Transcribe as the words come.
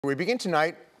We begin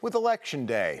tonight with Election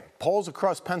Day. Polls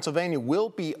across Pennsylvania will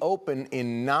be open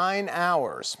in 9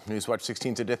 hours. Newswatch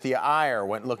 16's Aditya Iyer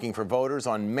went looking for voters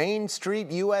on Main Street,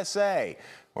 USA,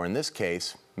 or in this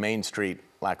case, Main Street,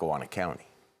 Lackawanna County.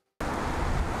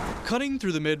 Cutting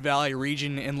through the Mid-Valley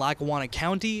region in Lackawanna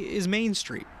County is Main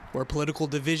Street, where political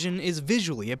division is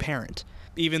visually apparent.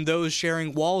 Even those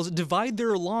sharing walls divide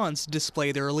their lawns to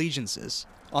display their allegiances.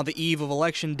 On the eve of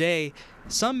Election Day,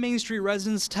 some Main Street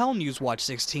residents tell Newswatch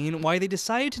 16 why they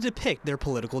decided to depict their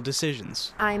political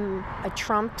decisions. I'm a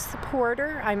Trump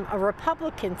supporter. I'm a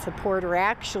Republican supporter,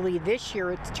 actually. This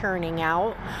year it's turning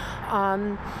out.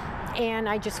 And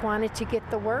I just wanted to get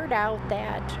the word out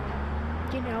that,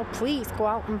 please go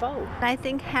out and vote. I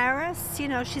think Harris,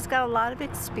 she's got a lot of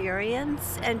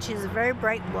experience and she's a very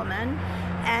bright woman.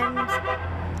 And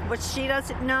what she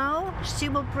doesn't know, she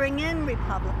will bring in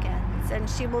Republicans and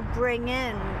she will bring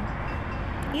in,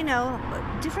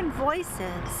 different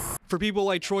voices. For people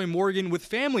like Troy Morgan with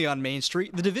family on Main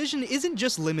Street, the division isn't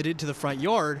just limited to the front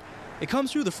yard, it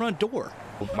comes through the front door.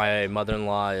 My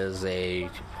mother-in-law is a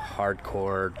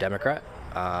hardcore Democrat.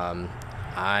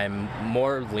 I'm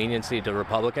more leniency to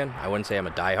Republican. I wouldn't say I'm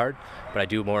a diehard, but I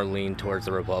do more lean towards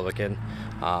the Republican.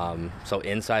 So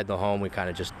inside the home, we kind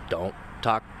of just don't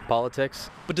talk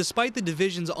politics. But despite the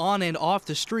divisions on and off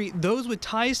the street, those with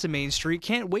ties to Main Street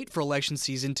can't wait for election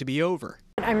season to be over.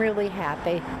 I'm really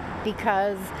happy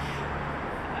because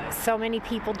so many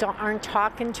people aren't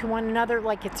talking to one another.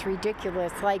 Like, it's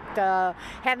ridiculous. Like,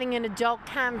 having an adult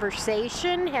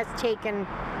conversation has taken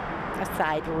a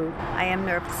side route. I am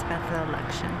nervous about the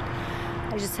election.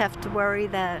 I just have to worry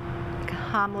that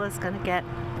Kamala's going to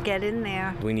get in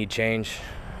there. We need change.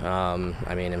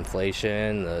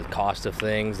 Inflation, the cost of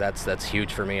things, that's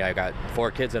huge for me. I got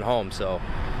 4 kids at home, so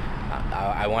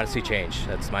I want to see change.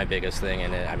 That's my biggest thing.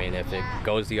 And if it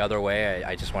goes the other way,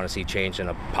 I just want to see change in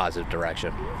a positive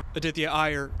direction. Aditya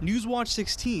Iyer, Newswatch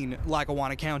 16,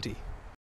 Lackawanna County.